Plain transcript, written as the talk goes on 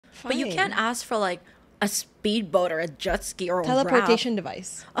But you can't ask for like a speedboat or a jet ski or a teleportation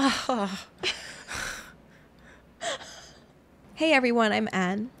device. Hey everyone, I'm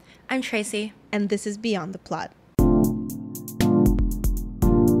Anne. I'm Tracy. And this is Beyond the Plot.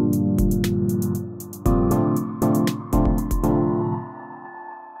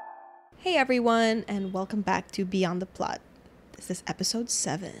 Hey everyone, and welcome back to Beyond the Plot. This is episode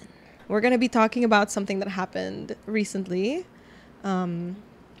 7. We're going to be talking about something that happened recently.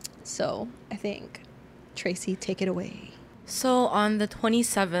 So I think, Tracy, take it away. So on the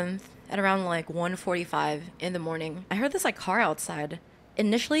 27th at around like 1:45 in the morning, I heard this like car outside.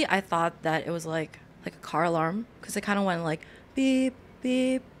 Initially, I thought that it was like a car alarm because it kind of went like beep,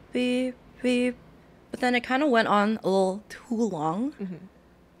 beep, beep, beep. But then it kind of went on a little too long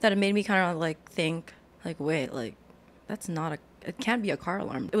that it made me kind of like think like, wait, like that's not it can't be a car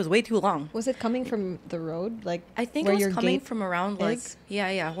alarm. It was way too long. Was it coming from the road? Like I think where it was your coming gate from around like is?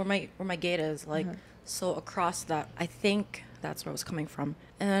 where my gate is like so across that. I think that's where it was coming from.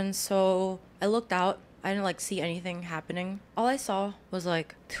 And then so I looked out. I didn't like see anything happening. All I saw was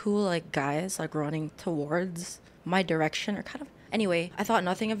like two like guys like running towards my direction or kind of. Anyway, I thought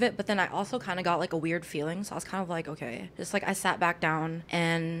nothing of it, but then I also kind of got like a weird feeling. So I was kind of like, okay. Just like I sat back down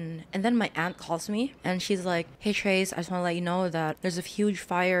and then my aunt calls me and she's like, hey Trace, I just want to let you know that there's a huge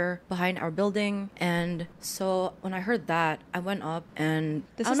fire behind our building. And so when I heard that, I went up and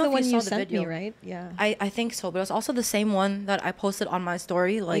This I don't is know the if one saw you the sent video. me, right? Yeah. I think so, but it was also the same one that I posted on my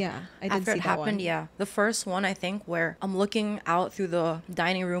story. Like Yeah, I did after see it that happened, one. yeah. The first one I think where I'm looking out through the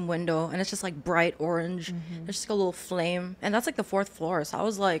dining room window and it's just like bright orange. There's just like a little flame. And that's like the 4th floor. So I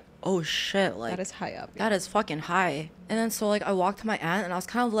was like, oh shit, like That is high up. that is fucking high. And then so like I walked to my aunt and I was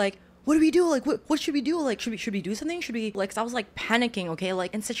kind of like, what do we do? Like what should we do? Like should we do something? Should we like 'cause I was like panicking, okay?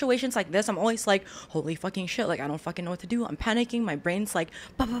 Like in situations like this, I'm always like, holy fucking shit, like I don't fucking know what to do. I'm panicking. My brain's like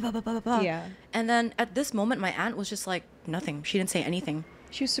bah, bah, bah, bah, bah, bah. Yeah. And then at this moment my aunt was just like nothing. She didn't say anything.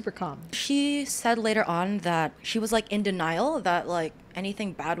 She was super calm. She said later on that she was like in denial that like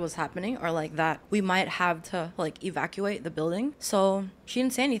anything bad was happening or like that we might have to like evacuate the building. So she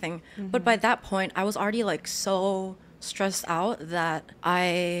didn't say anything. But by that point, I was already like so stressed out that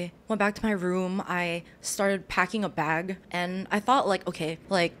I went back to my room. I started packing a bag and I thought like, okay,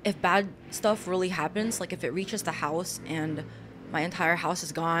 like if bad stuff really happens, like if it reaches the house and my entire house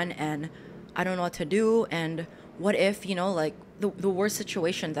is gone and I don't know what to do, and what if, you know, like the worst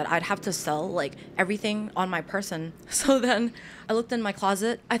situation that I'd have to sell like everything on my person. So then I looked in my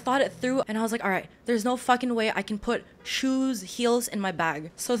closet, I thought it through, and I was like, all right, there's no fucking way I can put shoes, heels in my bag.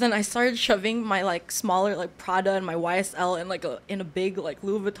 So then I started shoving my like smaller like Prada and my YSL in like in a big like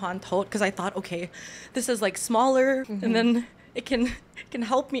Louis Vuitton tote because I thought, okay, this is like smaller and then it can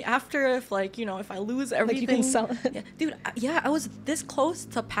help me after if like, you know, if I lose everything. Like you can sell it. Yeah, dude, I was this close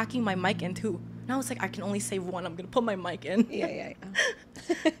to packing my mic in too. And I was like, I can only save one. I'm gonna put my mic in. Yeah.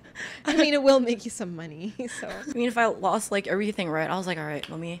 I mean, it will make you some money, so. I mean, if I lost like everything, right? I was like, all right,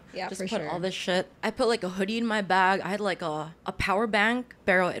 let me just for put sure. all this shit. I put like a hoodie in my bag. I had like a power bank.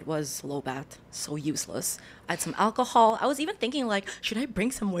 Barrel, it was low bat, so useless. I had some alcohol. I was even thinking like, should I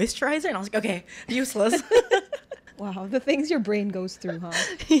bring some moisturizer? And I was like, okay, useless. Wow, the things your brain goes through, huh?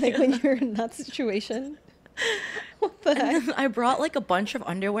 Like when you're in that situation. What the heck? I brought like a bunch of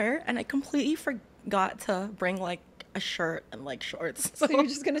underwear, and I completely forgot to bring like a shirt and like shorts. So you're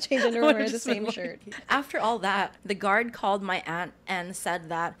just gonna change underwear the same shirt. After all that, the guard called my aunt and said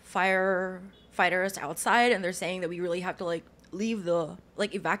that firefighters outside, and they're saying that we really have to like leave the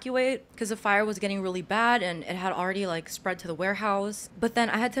like evacuate because the fire was getting really bad and it had already like spread to the warehouse. But then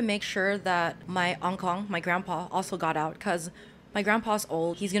I had to make sure that my Kong, my grandpa, also got out because my grandpa's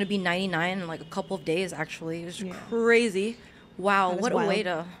old. He's gonna be 99 in like a couple of days actually. It was crazy. Wow, what a way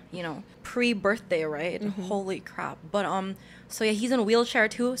to, you know, pre-birthday, right? Holy crap. But so yeah, he's in a wheelchair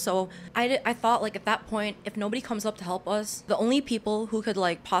too. So I thought like at that point, if nobody comes up to help us, the only people who could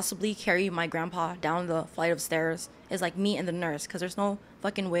like possibly carry my grandpa down the flight of stairs is like me and the nurse, because there's no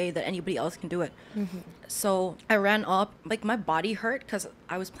fucking way that anybody else can do it. So I ran up, like my body hurt because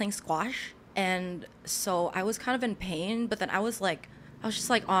I was playing squash, and so I was kind of in pain. But then I was just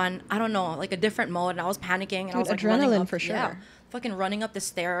like on, I don't know, like a different mode, and I was panicking, and I was like running adrenaline up, for sure. yeah, fucking running up the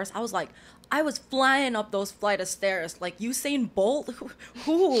stairs. I was flying up those flight of stairs like Usain Bolt.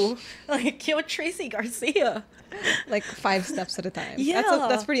 Who? Like, yo, Tracy Garcia. Like 5 steps at a time. Yeah,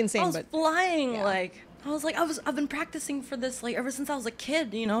 That's pretty insane. I was But flying yeah. like I was like I've been practicing for this like ever since I was a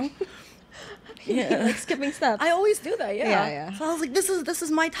kid, you know. Yeah. Like skipping steps. I always do that, yeah. Yeah. So I was like, this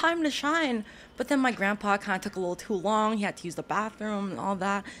is my time to shine. But then my grandpa kind of took a little too long. He had to use the bathroom and all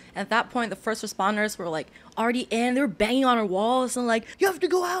that. And at that point, the first responders were like already in. They were banging on our walls and like, you have to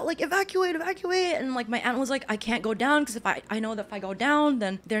go out, like evacuate. And like my aunt was like, I can't go down because if I know that if I go down,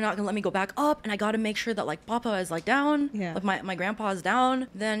 then they're not gonna let me go back up. And I got to make sure that like Papa is like down. Yeah. Like my grandpa is down.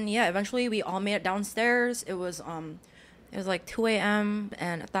 Then yeah, eventually we all made it downstairs. It was like 2 a.m.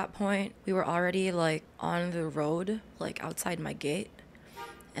 and at that point we were already like on the road, like outside my gate.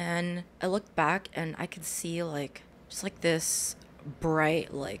 And I looked back and I could see like just like this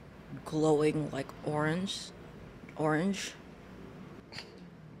bright, like glowing, like orange.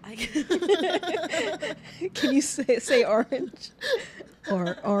 I Can you say orange?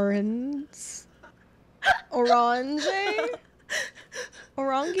 Or orange? Orange?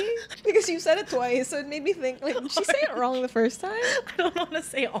 Orangi? Because you said it twice, so it made me think, like, did she say it wrong the first time? I don't want to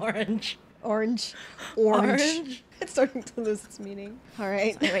say orange. Orange. It's starting to lose its meaning. All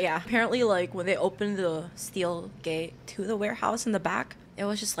right. Anyway, yeah. Apparently, like when they opened the steel gate to the warehouse in the back, it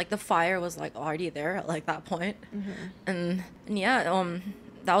was just like the fire was like already there at like that point. And yeah,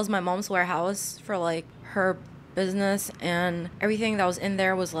 that was my mom's warehouse for like her business, and everything that was in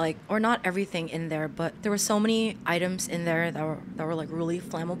there was like, or not everything in there, but there were so many items in there that were like really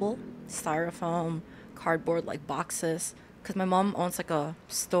flammable, styrofoam, cardboard, like boxes, because my mom owns like a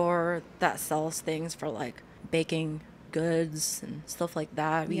store that sells things for like baking goods and stuff like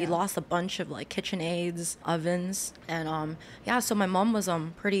that. We lost a bunch of like KitchenAids, ovens, and yeah, so my mom was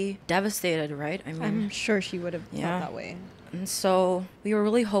pretty devastated, right? I mean, I'm sure she would have felt that way. and so we were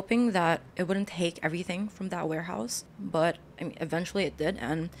really hoping that it wouldn't take everything from that warehouse, but I mean, eventually it did.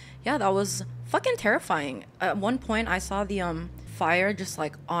 And yeah, that was fucking terrifying. At one point I saw the fire just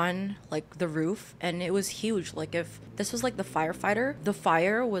like on like the roof, and it was huge. Like if this was like the firefighter, the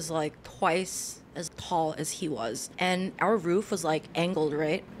fire was like twice as tall as he was, and our roof was like angled,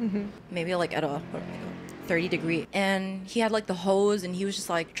 right? Maybe like at a 30-degree, and he had like the hose, and he was just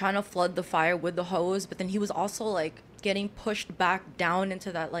like trying to flood the fire with the hose, but then he was also like getting pushed back down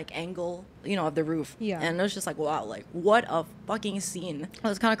into that like angle, you know, of the roof. Yeah. And it was just like, wow, like what a fucking scene. It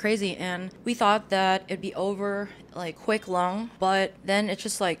was kind of crazy, and we thought that it'd be over like quick long, but then it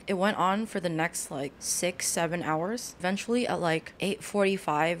just like it went on for the next like 6-7 hours. Eventually at like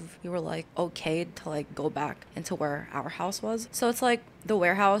 8:45 we were like okay to like go back into where our house was. So it's like the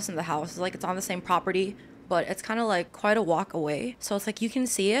warehouse and the house is like it's on the same property, but it's kind of like quite a walk away. So it's like you can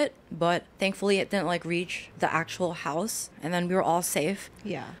see it, but thankfully it didn't like reach the actual house, and then we were all safe.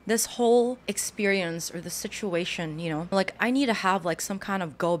 Yeah. This whole experience or the situation, you know, like I need to have like some kind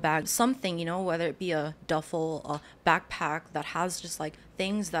of go bag, something, you know, whether it be a duffel, a backpack that has just like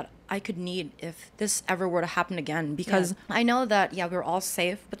things that I could need if this ever were to happen again, because I know that we were all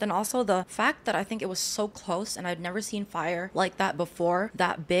safe, but then also the fact that I think it was so close and I'd never seen fire like that before,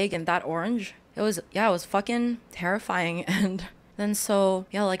 that big and that orange. It was fucking terrifying. And then so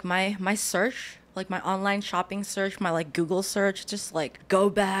like my search, like my online shopping search, my like Google search, just like go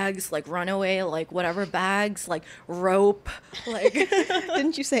bags, like runaway, like whatever bags, like rope, like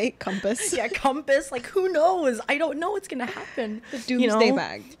Didn't you say compass? yeah, compass, like who knows? I don't know what's gonna happen. The doomsday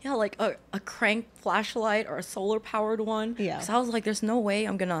bag. Yeah, like a crank flashlight or a solar powered one. Yeah. So I was like, there's no way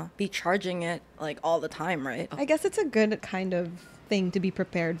I'm gonna be charging it like all the time, right? I guess it's a good kind of thing to be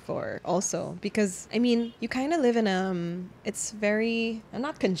prepared for also, because I mean you kind of live in it's very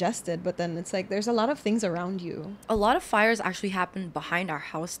not congested, but then it's like there's a lot of things around you. A lot of fires actually happened behind our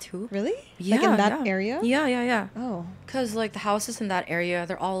house too. Really? Yeah, like in that area? Yeah. Oh. Because like the houses in that area,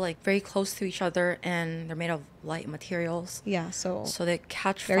 they're all like very close to each other, and they're made of light materials. Yeah, so they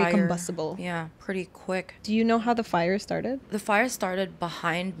catch very fire. combustible. Yeah, pretty quick. Do you know how the fire started? The fire started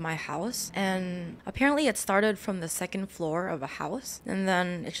behind my house, and apparently it started from the second floor of a house, and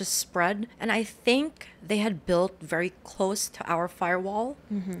then it just spread. And I think they had built very close to our firewall,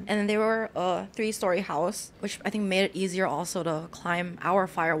 and they were a 3-story house, which I think made it easier also to climb our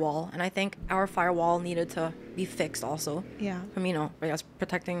firewall. And I think our firewall needed to be fixed also. Yeah. From, you know, I guess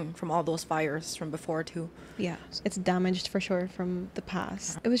protecting from all those fires from before too. Yeah, it's damaged for sure from the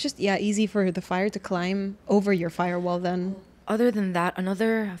past. It was just easy for the fire to climb over your firewall then. Other than that,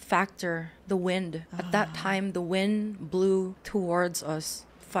 another factor, the wind. At that time, the wind blew towards us.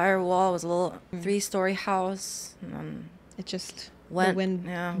 Firewall was a little 3-story house, and then It just went, the wind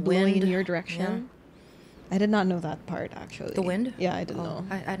yeah, blowing wind, in your direction. I did not know that part actually. The wind? Yeah, I didn't know.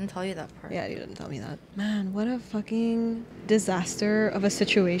 I didn't tell you that part. Yeah, you didn't tell me that. Man, what a fucking disaster of a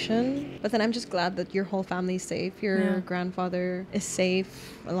situation. But then I'm just glad that your whole family's safe. Your grandfather is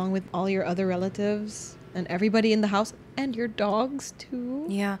safe, along with all your other relatives. and everybody in the house and your dogs too.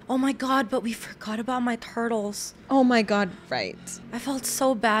 Yeah. Oh my God, but we forgot about my turtles. Oh my God, right. I felt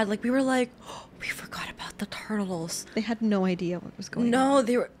so bad. Like, we were like, oh, we forgot about the turtles. They had no idea what was going on. No,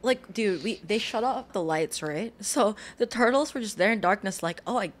 they were like, dude, they shut off the lights, right? So the turtles were just there in darkness, like,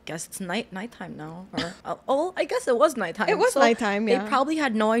 oh, I guess it's nighttime now. Or, oh, I guess it was nighttime. It was nighttime, yeah. They probably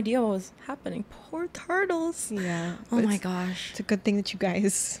had no idea what was happening. Poor turtles. Yeah. Oh but my gosh. It's a good thing that you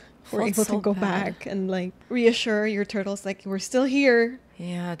guys were Felt able so to go bad. back and like reassure your turtles, like, we're still here.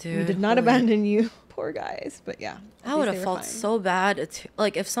 Yeah, dude. We did not holy- abandon you. Poor guys. But yeah. I would have felt so bad.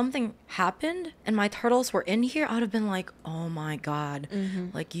 Like, if something happened and my turtles were in here, I would have been like, oh my God.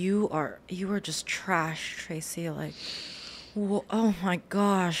 Like, you are just trash, Tracy. Like, oh my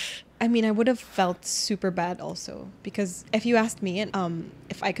gosh. I mean, I would have felt super bad also, because if you asked me,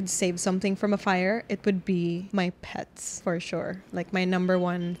 if I could save something from a fire, it would be my pets for sure. Like, my number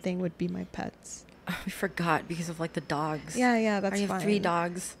one thing would be my pets. We forgot because of like the dogs. Yeah, that's I fine. have 3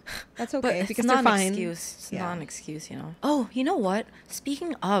 dogs. That's But okay it's because not they're an fine. excuse. It's Yeah. not an excuse, you know. Oh, you know what?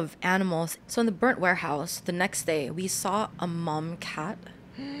 Speaking of animals, so in the burnt warehouse, the next day we saw a mom cat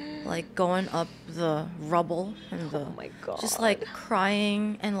like going up the rubble and the Oh my God. just like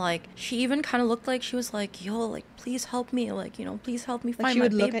crying, and like she even kind of looked like she was like, yo, like please help me, like, you know, please help me find she my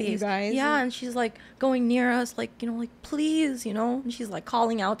would babies. look at you guys? Yeah, and she's like going near us, like, you know, like please, you know, and she's like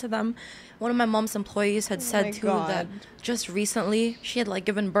calling out to them. One of my mom's employees had my said too that God. just recently she had like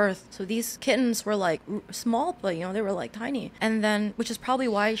given birth, so these kittens were like small, but you know, they were like tiny, and then which is probably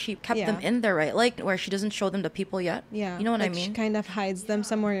why she kept them Yeah. in there, right? Like where she doesn't show them to people yet. Yeah. You know what I like, mean? She kind of hides them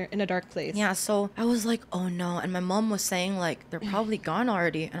somewhere in a dark place. Yeah, so I was like, oh no. And my mom was saying like they're probably gone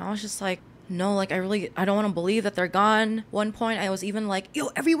already. And I was just like, no, like I don't want to believe that they're gone. One point I was even like, yo,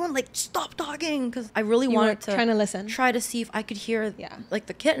 everyone, like stop talking, because I really You were wanted to trying to listen. try to see if I could hear Yeah. like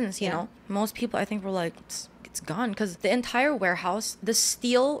the kittens, you Yeah. know. Most people I think were like, it's gone, because the entire warehouse, the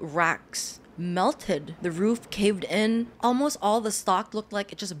steel racks melted, the roof caved in, almost all the stock looked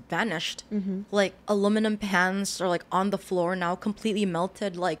like it just vanished. Like aluminum pans are like on the floor now, completely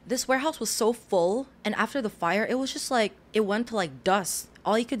melted. Like this warehouse was so full, and after the fire it was just like it went to like dust.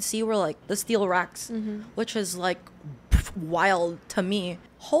 All you could see were like the steel racks, which is like wild to me.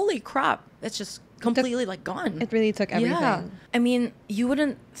 Holy crap, it's just completely like gone. It really took everything. Yeah, I mean, you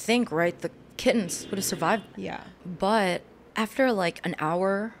wouldn't think, right, the kittens would have survived. Yeah. But after like an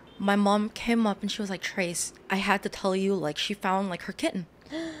hour, my mom came up and she was like, Trace, I had to tell you, like, she found like her kitten.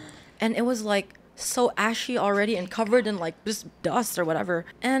 And it was like so ashy already and covered in like just dust or whatever.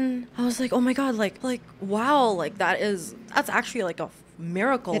 And I was like, oh my God, like wow, like that's actually like a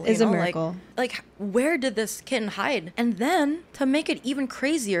miracle. It is you a know? miracle. Like where did this kitten hide? And then to make it even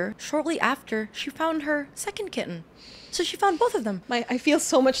crazier, shortly after, she found her second kitten. So she found both of them. I feel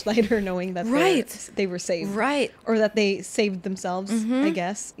so much lighter knowing that Right. they were saved. Right. Or that they saved themselves, I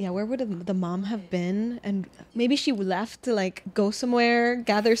guess. Yeah, where would the mom have been? And maybe she left to like go somewhere,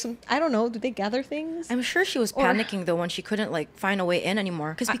 gather some, I don't know, do they gather things? I'm sure she was Or- panicking though when she couldn't like find a way in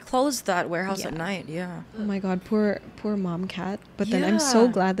anymore, because we closed that warehouse at Yeah. night. Yeah. Oh my God, poor mom cat. But then I'm so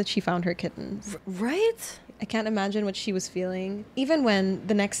Yeah. glad that she found her kittens. Right? I can't imagine what she was feeling. Even when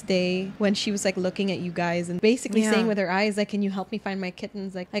the next day, when she was like looking at you guys and basically Yeah. saying with her eyes, like, can you help me find my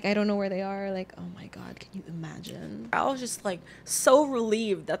kittens? Like I don't know where they are. Like, oh my God, can you imagine? I was just like so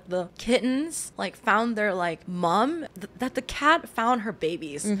relieved that the kittens like found their like mom, that the cat found her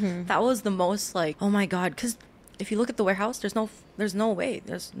babies. That was the most like, oh my God, because if you look at the warehouse, there's no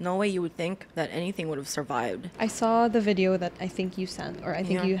way you would think that anything would have survived. I saw the video that I think you sent, or I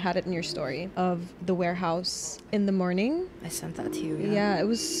think Yeah. you had it in your story, of the warehouse in the morning. I sent that to you. Yeah, it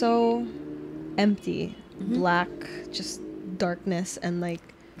was so empty, black, just darkness, and like,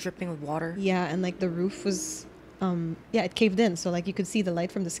 Dripping with water. yeah, and like the roof was, yeah, it caved in. So like you could see the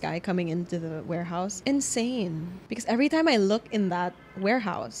light from the sky coming into the warehouse. Insane. Because every time I look in that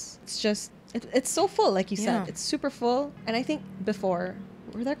warehouse, it's just, it's so full, like you said. Yeah. It's super full. And I think before,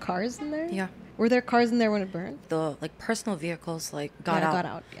 were there cars in there? Yeah. Were there cars in there when it burned? The like personal vehicles like got Yeah, out. got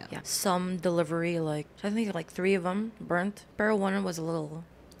out, yeah. Some delivery, like I think like 3 of them burnt. Barrel one was a little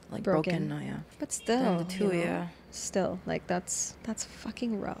like broken. Broken. Yeah. But still, Then the two, you know, yeah. Still, like that's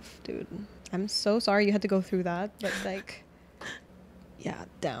fucking rough, dude. I'm so sorry you had to go through that, but like, yeah,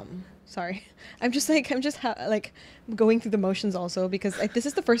 damn. Sorry, I'm just like going through the motions also, because this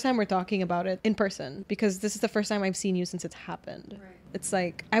is the first time we're talking about it in person, because this is the first time I've seen you since it's happened. Right. It's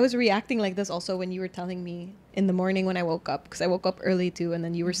like I was reacting like this also when you were telling me in the morning when I woke up, because I woke up early too, and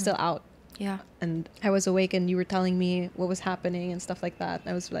then you were still out. Yeah. And I was awake and you were telling me what was happening and stuff like that.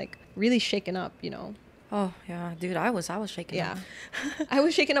 I was like really shaken up, you know. Oh yeah, dude, I was shaking. Yeah. Up. I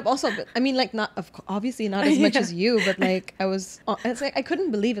was shaken up also, but I mean, like, not obviously not as much Yeah. as you, but like it's like I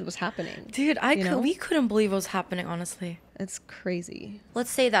couldn't believe it was happening. Dude, you know? we couldn't believe it was happening, honestly. It's crazy. Let's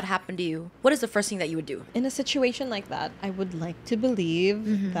say that happened to you. What is the first thing that you would do? In a situation like that, I would like to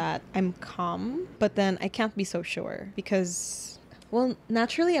believe that I'm calm, but then I can't be so sure because, well,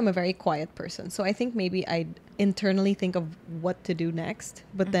 naturally I'm a very quiet person. So I think maybe I'd internally think of what to do next,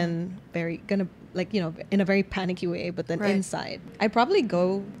 but then in a very panicky way, but then Right. inside, I'd probably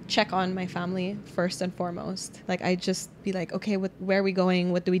go check on my family first and foremost. Like, I'd just be like, okay, where are we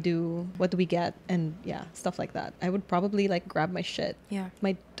going? What do we do? What do we get? And yeah, stuff like that. I would probably like grab my shit. Yeah.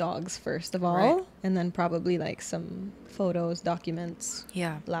 My dogs first of all, Right. and then probably like some photos, documents,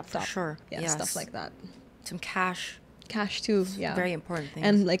 Yeah. laptop. For sure. Yeah, Yes. stuff like that. Some cash. Cash too. Yeah. Very important things.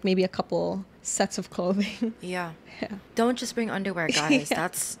 And like maybe a couple sets of clothing. yeah. Yeah. Don't just bring underwear, guys. Yeah.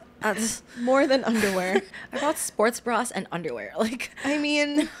 That's More than underwear. I brought sports bras and underwear. Like I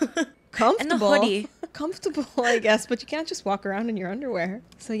mean, comfortable. hoodie. Comfortable, I guess, but you can't just walk around in your underwear.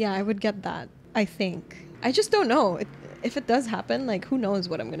 So yeah, I would get that. I think. I just don't know. If it does happen, like, who knows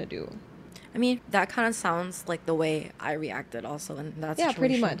what I'm gonna do? I mean, that kind of sounds like the way I reacted also in that Yeah, situation.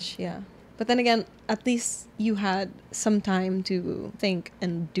 pretty much. Yeah. But then again, at least you had some time to think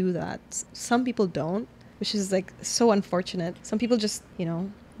and do that. Some people don't, which is like so unfortunate. Some people just,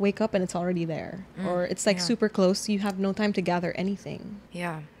 wake up and it's already there. Or it's like yeah. super close. You have no time to gather anything.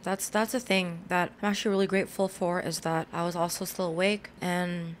 Yeah, that's a thing that I'm actually really grateful for, is that I was also still awake,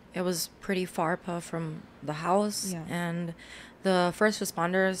 and it was pretty far from the house. Yeah. And the first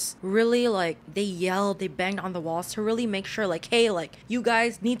responders really, like, they yelled, they banged on the walls to really make sure, like, hey, like, you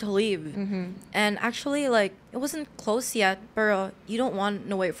guys need to leave. And actually, like, it wasn't close yet, but you don't want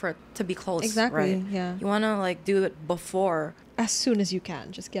to wait for it to be close. Exactly, right? yeah. You want to, like, do it before. As soon as you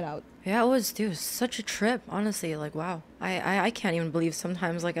can, just get out. Yeah, it was, dude, such a trip, honestly. Like, wow. I can't even believe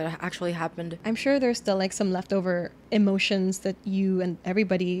sometimes, like, it actually happened. I'm sure there's still like some leftover emotions that you and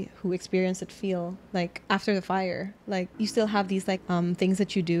everybody who experienced it feel like after the fire. Like, you still have these like things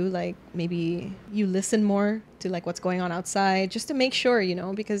that you do, like maybe you listen more to like what's going on outside just to make sure,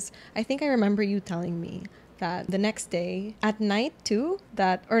 because I think I remember you telling me that the next day at night too,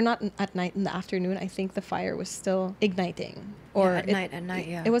 or not at night, in the afternoon, I think the fire was still igniting. Or Yeah, at night,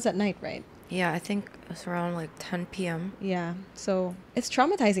 yeah. It was at night, right? Yeah, I think it was around like 10 p.m. Yeah. So it's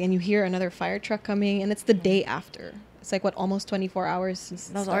traumatizing, and you hear another fire truck coming, and it's the day after. It's like, what, almost 24 hours since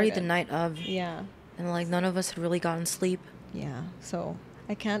it That was already the started. night of. Yeah. And like none of us had really gotten sleep. Yeah. So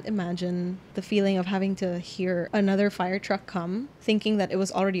I can't imagine the feeling of having to hear another fire truck come, thinking that it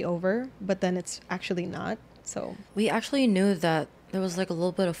was already over, but then it's actually not. So We actually knew that there was like a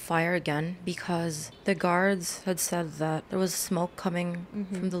little bit of fire again because the guards had said that there was smoke coming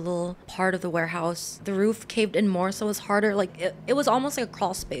from the little part of the warehouse. The roof caved in more, so it was harder. Like it was almost like a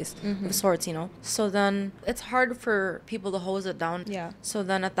crawl space of sorts, So then it's hard for people to hose it down. Yeah. So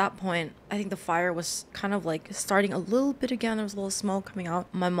then at that point, I think the fire was kind of like starting a little bit again. There was a little smoke coming out.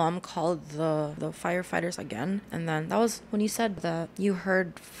 My mom called the firefighters again, and then that was when you said that you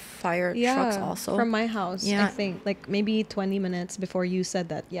heard fire trucks also from my house. Yeah. I think like maybe 20 minutes before you said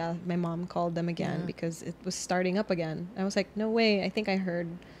that. Yeah, my mom called them again Yeah. because it was starting up again. I was like, no way. I think I heard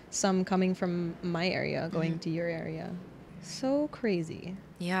some coming from my area going to your area. So crazy.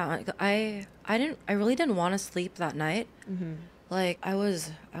 Yeah, I really didn't want to sleep that night. Like I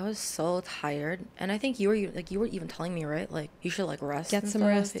was so tired, and I think you were even telling me, right, like you should like rest, Get and some stuff.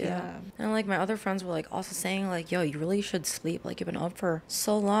 rest, yeah. And like my other friends were like also saying like, yo, you really should sleep, like you've been up for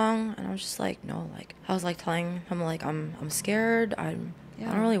so long. And I was just like, no, like I was like telling him like I'm scared, I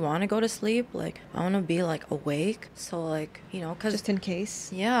Yeah. don't really want to go to sleep, like I want to be like awake, so like because Just in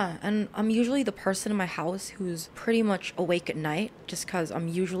case. yeah, and I'm usually the person in my house who's pretty much awake at night, just because I'm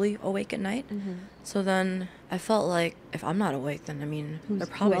usually awake at night. So then I felt like if I'm not awake, then I mean, they're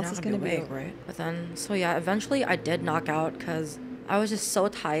probably else not is going to be gonna be awake, right? But then, so yeah, eventually I did knock out because I was just so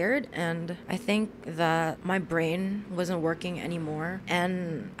tired, and I think that my brain wasn't working anymore.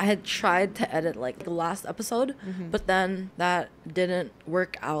 And I had tried to edit like the last episode, but then that didn't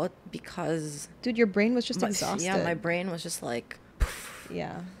work out because Dude, your brain was just my, exhausted. yeah, my brain was just like,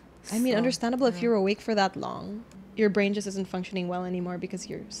 Yeah. I mean, So, understandable if yeah. you're awake for that long. Your brain just isn't functioning well anymore because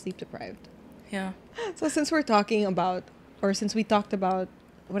you're sleep deprived. yeah. So since we talked about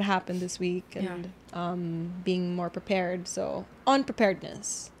what happened this week and being more prepared, so on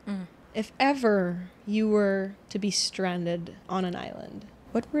preparedness, if ever you were to be stranded on an island,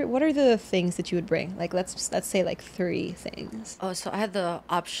 what are the things that you would bring? Like let's say like 3 things. Oh, so I had the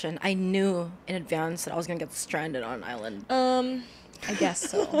option. I knew in advance that I was gonna get stranded on an island. I guess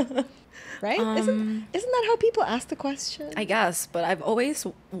so. Right? Isn't that how people ask the question? I guess, but I've always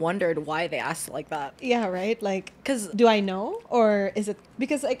wondered why they asked like that. Yeah, right? Like, 'Cause- do I know? Or is it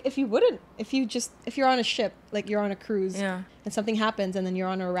because, like, if you're on a ship, like you're on a cruise, Yeah. and something happens and then you're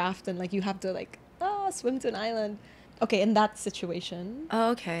on a raft and like you have to like swim to an island. Okay, in that situation,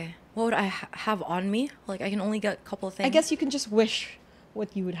 Oh, okay. What would I have on me? Like, I can only get a couple of things. I guess you can just wish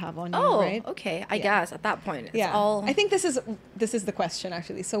what you would have on you, Oh, right? okay. I Yeah. guess at that point, it's Yeah. all. I think this is the question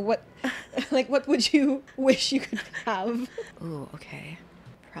actually. So what, like, what would you wish you could have? Ooh, okay.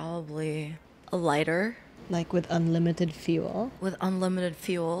 Probably a lighter Like with unlimited fuel. with unlimited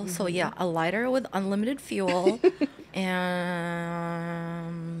fuel. So Mm-hmm. yeah, a lighter with unlimited fuel,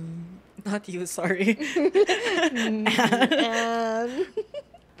 and not you. Sorry. And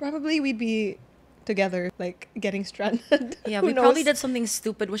probably we'd be together, like getting stranded. Yeah, Who we probably knows? did something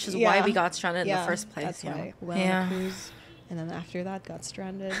stupid, which is why we got stranded in the first place. That's yeah. why. Well, yeah. cruise, and then after that got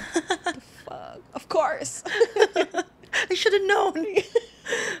stranded. The fuck? Of course. I should have known.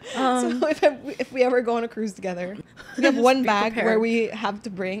 So if we ever go on a cruise together, we have Just one be bag prepared. where we have to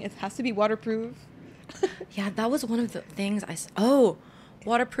bring. It has to be waterproof. Yeah, that was one of the things oh,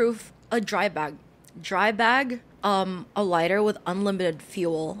 waterproof, a dry bag, a lighter with unlimited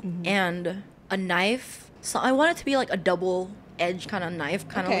fuel, Mm-hmm. and a knife. So I want it to be like a double edge kind of knife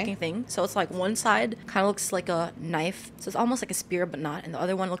kind of Okay. looking thing. So it's like one side kind of looks like a knife, so it's almost like a spear but not, and the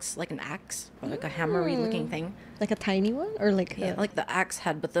other one looks like an axe or like a hammery looking thing. Like a tiny one, or like Yeah, like the axe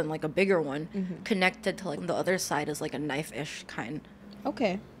head, but then like a bigger one Mm-hmm. connected to like the other side is like a knife-ish kind.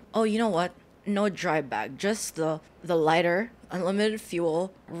 okay. Oh, you know what? No dry bag, just the lighter, unlimited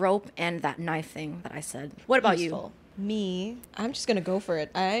fuel, rope, and that knife thing that I said. What about Useful. Me, I'm just gonna go for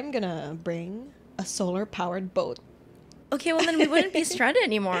it. I'm gonna bring a solar powered boat. you? Okay, well then we wouldn't be stranded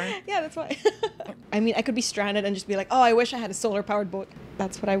anymore. Yeah, that's why. I mean, I could be stranded and just be like, oh, I wish I had a solar powered boat.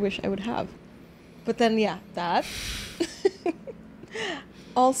 That's what I wish I would have. But then, yeah, that.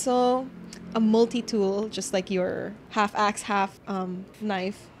 Also, a multi tool, just like your half axe, half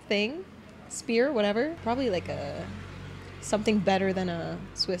knife thing, spear, whatever. Probably like something better than a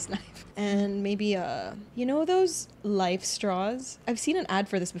Swiss knife. And maybe you know those life straws? I've seen an ad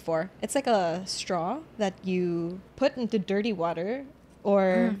for this before. It's like a straw that you put into dirty water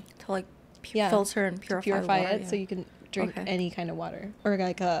or To like Yeah, filter and purify, purify the water, it yeah. so you can drink Okay. any kind of water. Or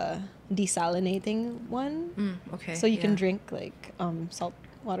like a desalinating one. Okay. So you can yeah. drink like salt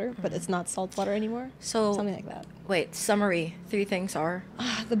water, but it's not salt water anymore. So Something like that. wait, summary. 3 things are.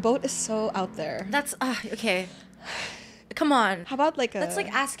 The boat is so out there. That's okay. Come on. How about like That's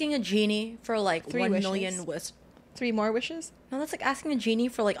like asking a genie for like 3 1 wishes. million wishes. 3 more wishes? No, that's like asking a genie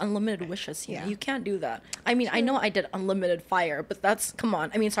for like unlimited wishes. You know? Yeah. You can't do that. I mean, I know I did unlimited fire, but that's come on.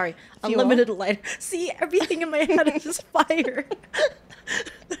 I mean, sorry, Fuel? unlimited light. See, everything in my head is just fire.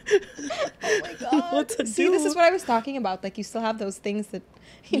 Oh my god. What to See, do? this is what I was talking about. Like you still have those things that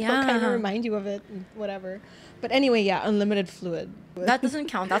you know kind of Yeah. remind you of it and whatever. But anyway, yeah, unlimited fluid. That doesn't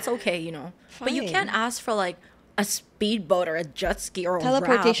count. That's okay, you know. But you Fine. can't ask for like a speedboat or a jet ski or a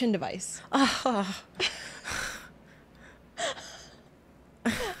teleportation device. raft.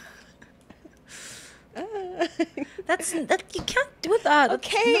 That you can't do that. That's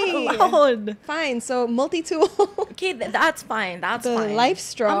Okay. not allowed. Fine. So multi-tool. Okay, that's fine. That's The fine. life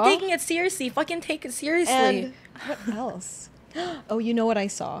straw. I'm taking it seriously. Fucking take it seriously. And what else? Oh, you know what I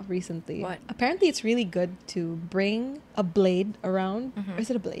saw recently? What? Apparently, it's really good to bring a blade around. Mm-hmm. Or is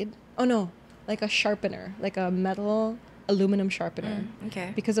it a blade? Oh no, like a sharpener, like a metal aluminum sharpener.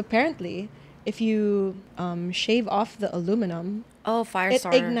 Okay. Because apparently, if you shave off the aluminum, Oh, fire it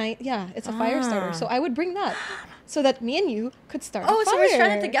starter. ignites. Yeah, it's a fire starter. So I would bring that, so that me and you could start. Oh, a so we're fire.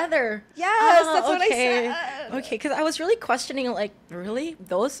 trying it together. Yes, Ah, that's what I okay. said. Okay, because I was really questioning, like, really,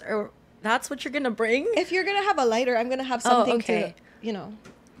 those are that's what you're gonna bring? If you're gonna have a lighter, I'm gonna have something okay. to, you know.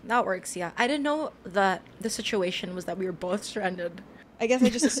 That works. Yeah, I didn't know that the situation was that we were both stranded. I guess I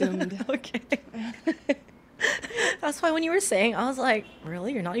just assumed. Okay. That's why when you were saying, I was like,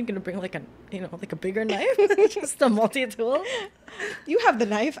 really? You're not even gonna bring like a, like a bigger knife? Just a multi-tool? You have the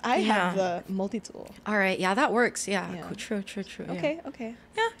knife. I have Yeah. the multi-tool. All right. Yeah, that works. Yeah. Yeah. Cool. True. Yeah. Okay, okay.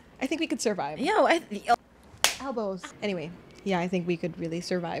 Yeah. I think we could survive. Yeah. Elbows. Anyway, yeah, I think we could really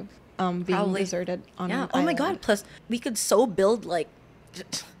survive being Probably. deserted on Yeah. an Oh my island. God. Plus, we could so build like,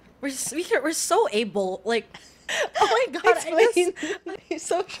 we're so able. Like, oh my God. Explain. You're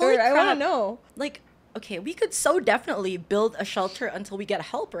so Holy sure. I want crap. to know. Like, okay, we could so definitely build a shelter until we get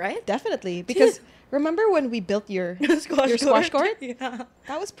help, right? Definitely. Because remember when we built your squash court? Yeah.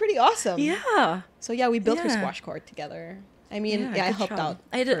 That was pretty awesome. Yeah. So yeah, we built your Yeah. squash court together. I mean, yeah, I good helped job. out.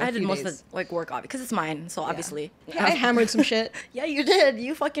 I did. for a I did few most days. of the like work because it's mine. So obviously, Yeah, I hammered some shit Yeah, you did.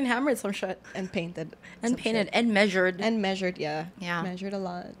 You fucking hammered some shit and painted. and some painted shit. and measured And measured, yeah. Yeah. Measured a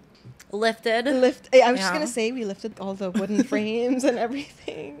lot. lifted. I was just Yeah. gonna say we lifted all the wooden frames and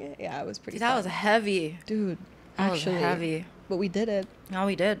everything. Yeah, it was pretty. Dude, that fun. was heavy. Dude, That actually, was heavy. but we did it. No,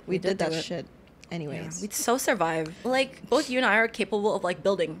 we did. We did that do it. shit. Yeah. Anyways, We so survived. Like both you and I are capable of like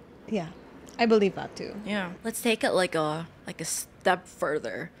building. yeah, I believe that too. Yeah. Let's take it like a step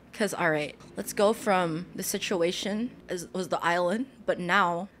further. Cause all right, let's go from the situation was the island, but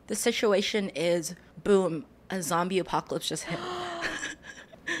now the situation is boom, a zombie apocalypse just hit.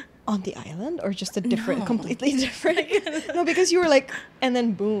 On the island, or just a different, No. completely different? No, because you were like, and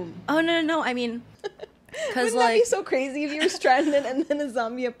then boom. Oh no! I mean, cause Wouldn't that be like so crazy if you were stranded and then a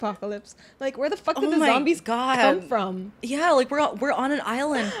zombie apocalypse? Like, where the fuck did Oh the my zombies God. come from? yeah, like we're on an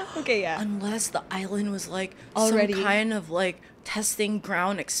island. Okay, yeah. Unless the island was like Already. some kind of like testing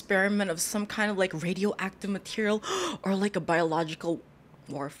ground experiment of some kind of like radioactive material or like a biological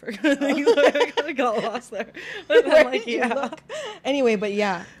warfare. I kind of got lost there. But Where I'm like, did you yeah. look? Anyway, but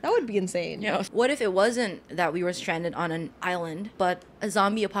yeah, that would be insane. Yeah. What if it wasn't that we were stranded on an island, but a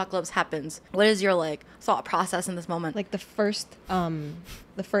zombie apocalypse happens? What is your like thought process in this moment? Like the first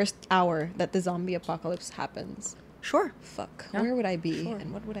hour that the zombie apocalypse happens. Sure. Fuck. Yeah, Where would I be? sure.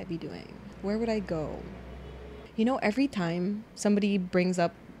 And what would I be doing? Where would I go? You know, every time somebody brings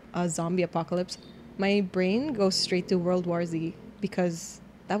up a zombie apocalypse, my brain goes straight to World War Z because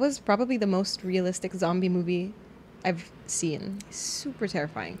that was probably the most realistic zombie movie I've seen. Super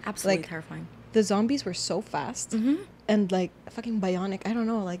terrifying. Absolutely Like, terrifying. the zombies were so fast and like fucking bionic. I don't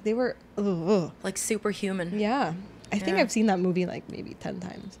know. Like they were. Ugh. Like superhuman. Yeah. I think Yeah. I've seen that movie like maybe 10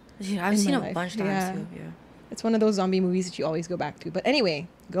 times. Yeah, I've in seen my a life. bunch of times Yeah. too. Yeah. It's one of those zombie movies that you always go back to. But anyway,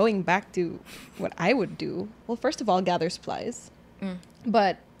 going back to what I would do. Well, first of all, gather supplies. Mm.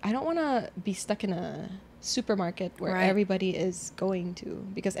 But I don't want to be stuck in a supermarket where Right. everybody is going to,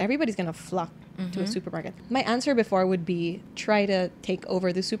 because everybody's going to flock to a Mm-hmm. supermarket. My answer before would be try to take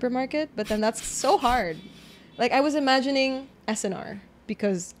over the supermarket, but then that's so hard. Like I was imagining SNR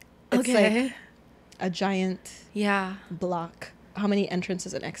because it's like a giant Yeah. block. How many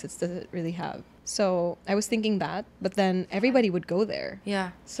entrances and exits does it really have? So I was thinking that, but then everybody would go there.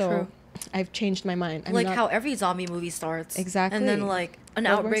 Yeah. So True. I've changed my mind. I'm like not how every zombie movie starts. Exactly. And then like an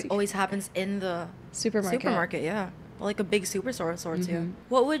World War outbreak Z. always happens in the supermarket. yeah. Like a big superstore of sorts, yeah. Mhm.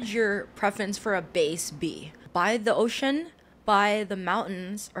 What would your preference for a base be? By the ocean, by the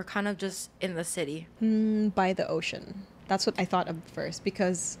mountains, or kind of just in the city? By the ocean. That's what I thought of first,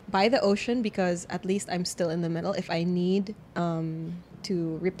 because by the ocean, because at least I'm still in the middle. If I need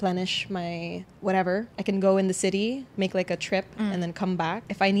to replenish my whatever, I can go in the city, make like a trip, and then come back.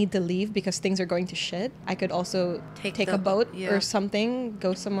 If I need to leave because things are going to shit, I could also Take take the- a boat yeah. or something,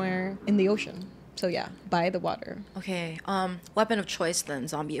 go somewhere in the ocean. So yeah, by the water. Okay. Weapon of choice then,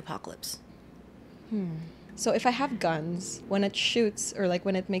 zombie apocalypse. So if I have guns, when it shoots or like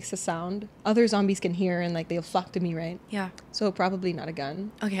when it makes a sound, other zombies can hear and like they'll flock to me, right? Yeah. So probably not a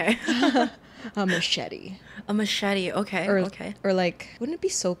gun. Okay. A machete. A machete. Okay. Or okay. or like, wouldn't it be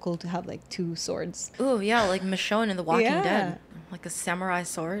so cool to have like two swords? Ooh, yeah, like Michonne in The Walking Yeah. Dead. Like a samurai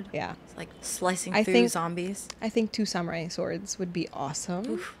sword. Yeah. It's like slicing I through think- zombies. I think two samurai swords would be awesome.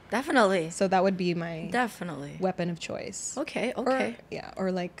 Oof, definitely. So that would be my Definitely. weapon of choice. Okay, Or, okay. yeah,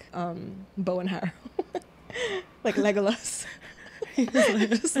 or like bow and arrow. Like Legolas.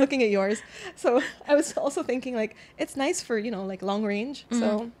 Just looking at yours. So I was also thinking like it's nice for, you know, like long range.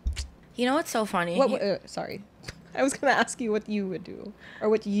 So You know what's so funny? sorry. I was going to ask you what you would do or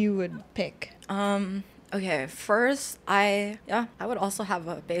what you would pick. Okay, first I would also have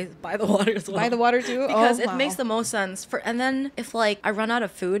a base by the water as well. By the water too? Because Oh, it wow. makes the most sense. And then if like I run out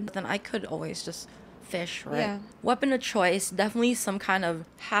of food, then I could always just fish, right? Yeah. Weapon of choice, definitely some kind of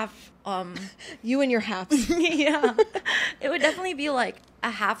half You and your halves. yeah. It would definitely be like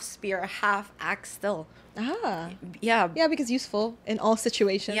a half spear, a half axe still. Ah. Yeah. Yeah, because useful in all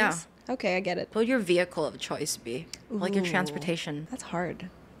situations. Yeah. Okay, I get it. What would your vehicle of choice be? Like your Ooh. transportation. That's hard.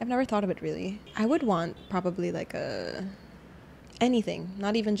 I've never thought of it really. I would want probably like anything,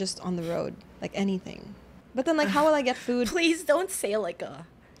 not even just on the road, like anything. But then like how will I get food? Please don't say like a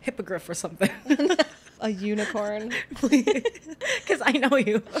hippogriff or something. A unicorn. Because I know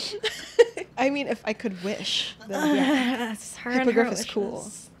you. I mean, if I could wish, then yeah. It's her and her Hippogriff is cool.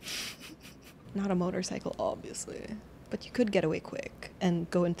 wishes. Not a motorcycle, obviously. But you could get away quick and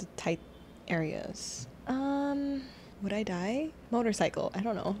go into tight areas. Would I die? Motorcycle, I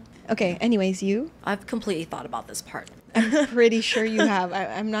don't know. Okay, anyways, you? I've completely thought about this part. I'm pretty sure you have.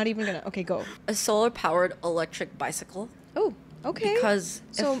 I'm not even gonna. Okay, go. A solar powered electric bicycle. Oh, okay. Because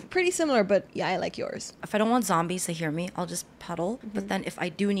So pretty similar, but yeah, I like yours. if I don't want zombies to hear me, I'll just pedal. But then if I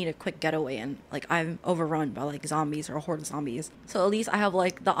do need a quick getaway and like I'm overrun by like zombies or a horde of zombies, so at least I have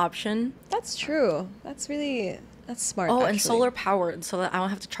like the option. That's true. That's smart. Oh, and actually. solar powered so that I don't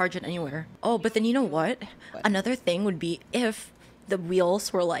have to charge it anywhere. Oh, but then you know what? What? Another thing would be if the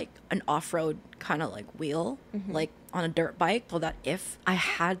wheels were like an off-road kind of like wheel, like on a dirt bike, so that if I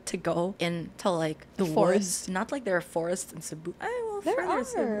had to go into like the forest. woods, not like there are forests in Cebu. Well, There further are.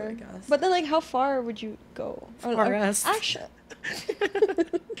 Cebu, I guess. But then, like, how far would you go? Forest. Actually,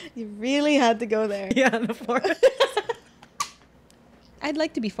 you really had to go there. yeah, the forest. I'd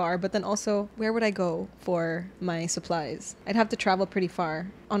like to be far, but then also, where would I go for my supplies? I'd have to travel pretty far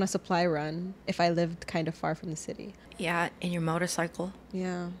on a supply run if I lived kind of far from the city. Yeah, in your motorcycle.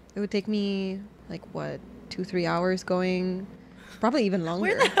 Yeah. It would take me, like, what, 2-3 hours going? Probably even longer.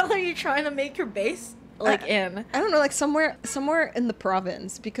 Where the hell are you trying to make your base? Like in? I don't know, like somewhere in the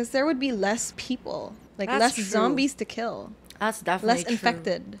province, because there would be less people, like That's less true. zombies to kill, That's definitely less true.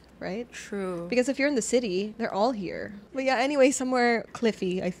 infected, right? True. Because if you're in the city, they're all here. But yeah, anyway, somewhere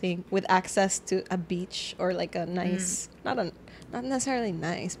cliffy, I think, with access to a beach or like a nice, not necessarily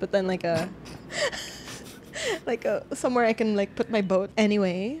nice, but then like a like a somewhere I can like put my boat.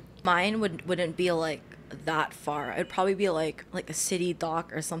 Anyway, Mine wouldn't be like that far. It'd probably be like a city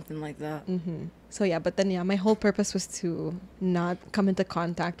dock or something like that. so yeah, but then yeah, my whole purpose was to not come into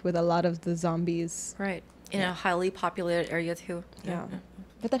contact with a lot of the zombies. Right. In a highly populated area too. Yeah.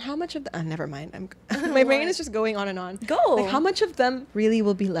 But then how much of the never mind. My brain is just going on and on. Go. Like how much of them really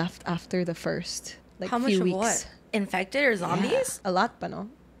will be left after the first like How much few of weeks? what? Infected or zombies? Yeah. A lot, but no.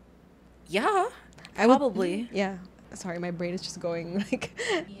 Yeah. I would- Probably. Yeah. Sorry, my brain is just going like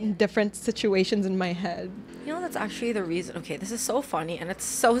in different situations in my head. You know, that's actually the reason. Okay, this is so funny and it's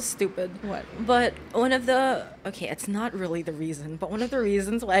so stupid. What? But one of the. Okay, it's not really the reason, but one of the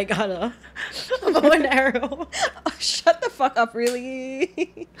reasons why I got a bow and arrow Oh, shut the fuck up,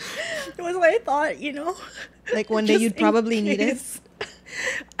 really? was I thought, you know. Like one day just you'd in probably need it. case.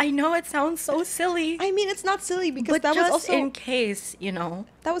 I know it sounds so silly. I mean, it's not silly because but that was just also in case, you know.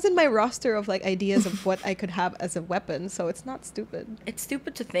 that was in my roster of like ideas of what I could have as a weapon, so it's not stupid. It's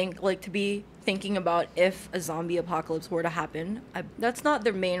stupid to think, like, to be thinking about if a zombie apocalypse were to happen. That's not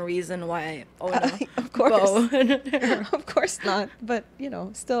the main reason why I own a Of course. bow and an arrow. Of course not, but you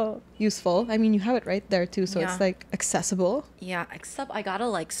know, still useful. I mean, you have it right there too, so Yeah. it's like accessible. Yeah, except I gotta,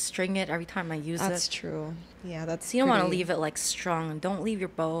 like, string it every time I use That's it. true. Yeah, that's. So you don't want to pretty- leave it, like, strung. Don't leave your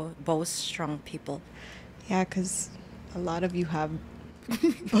bow strung, people. Yeah, because a lot of you have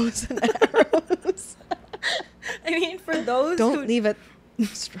bows and arrows. I mean, for those Don't who... leave it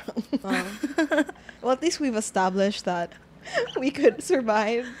strong. Well, at least we've established that we could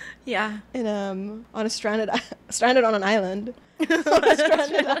survive Yeah. in on a stranded on an island. On a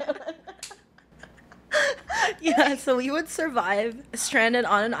stranded island. Yeah, so we would survive stranded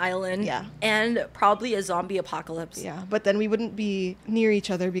on an island. Yeah. And probably a zombie apocalypse. Yeah, but then we wouldn't be near each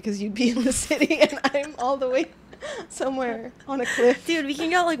other because you'd be in the city and I'm all the way somewhere on a cliff. Dude, we can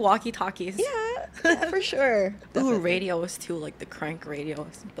get, like, walkie-talkies. Yeah, for sure. Ooh, Definitely. radios too, like the crank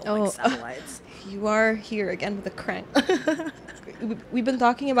radios, but Oh. like satellites. You are here again with a crank. We've been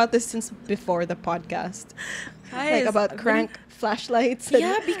talking about this since before the podcast. Like Guys, about I've been- crank flashlights and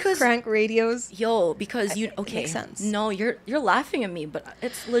Yeah, because- crank radios. Yo, because you It okay? makes sense. No, you're laughing at me, but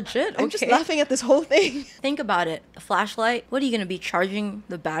it's legit. I'm just okay? laughing at this whole thing. Think about it. A flashlight. What are you gonna be charging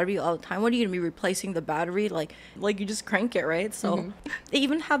the battery all the time? What are you gonna be replacing the battery? Like you just crank it, right? So Mm-hmm. they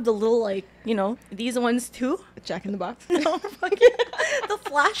even have the little, like, you know, these ones too. Jack in the Box. No, fucking the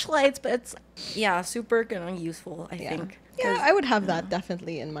flashlights, but it's super gonna useful. I think. Yeah, 'Cause- I would have that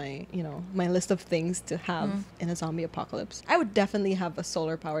definitely in my, my list of things to have in a zombie apocalypse. I would definitely have a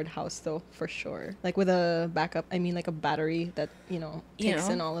solar powered house though, for sure. Like with a backup, I mean like a battery that, takes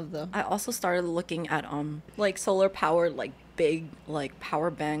in all of the I also started looking at like solar powered, like, big, like,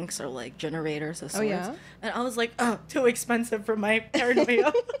 power banks or like generators of sorts. yeah? And I was like, oh, too expensive for my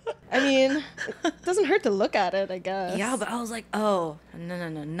paranoia. I mean, it doesn't hurt to look at it, I guess. Yeah, but I was like, oh, no,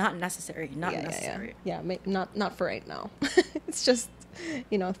 not necessary, not necessary. Yeah, not for right now. It's just,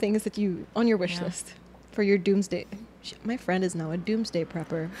 things that you on your wish Yeah. list for your doomsday. My friend is now a doomsday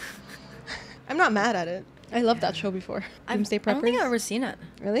prepper. I'm not mad at it. I loved that show before. Doomsday I don't think Preppers. I've ever seen it.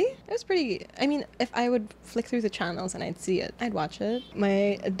 Really? It was pretty. I mean, if I would flick through the channels and I'd see it, I'd watch it.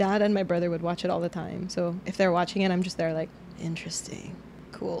 My dad and my brother would watch it all the time. So if they're watching it, I'm just there like, interesting,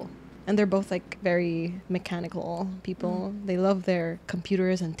 cool. And they're both like very mechanical people. They love their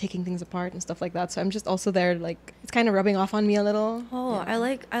computers and taking things apart and stuff like that. So I'm just also there, like, it's kind of rubbing off on me a little. Oh, Yeah. I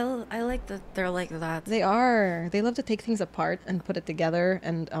like that they're like that. They are. They love to take things apart and put it together.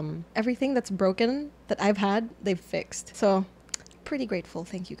 And everything that's broken that I've had, they've fixed. So pretty grateful.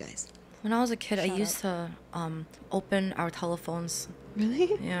 Thank you guys. When I was a kid, I Shout used to open our telephones.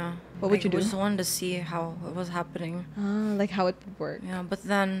 Really? Yeah. What would you do? I just wanted to see how it was happening. Like how it would work. Yeah, but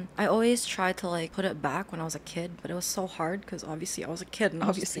then I always tried to like put it back when I was a kid, but it was so hard because obviously I was a kid. And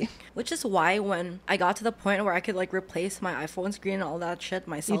Obviously. which is why when I got to the point where I could like replace my iPhone screen and all that shit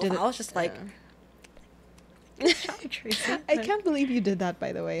myself, did it- I was just like, yeah. Tracy. I can't believe you did that,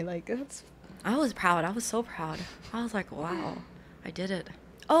 by the way. Like, that's... I was proud. I was so proud. I was like, wow, I did it.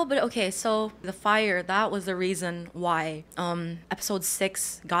 Oh, but okay, so the fire, that was the reason why episode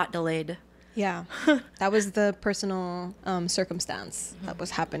 6 got delayed. Yeah. That was the personal circumstance that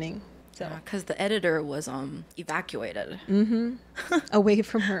was happening. So, Because the editor was evacuated. away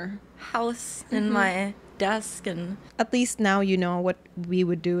from her. House in my desk and... At least now you know what we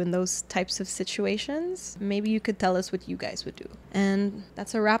would do in those types of situations. Maybe you could tell us what you guys would do. And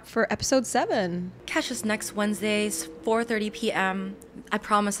that's a wrap for episode 7. Catch us next Wednesdays, 4:30 p.m. I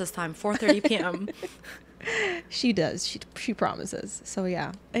promise this time, 4:30 p.m. She does. She promises. So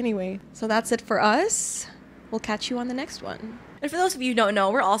yeah. Anyway, so that's it for us. We'll catch you on the next one. And for those of you who don't know,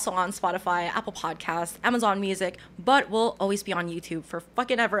 we're also on Spotify, Apple Podcasts, Amazon Music, but we'll always be on YouTube for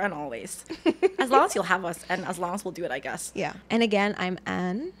fucking ever and always. As long as you'll have us, and as long as we'll do it, I guess. Yeah. And again, I'm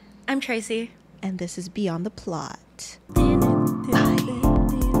Anne. I'm Tracy. And this is Beyond the Plot.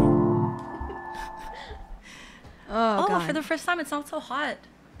 Oh, God. for the first time, it's not so hot.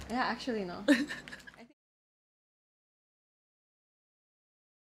 Yeah, actually, no.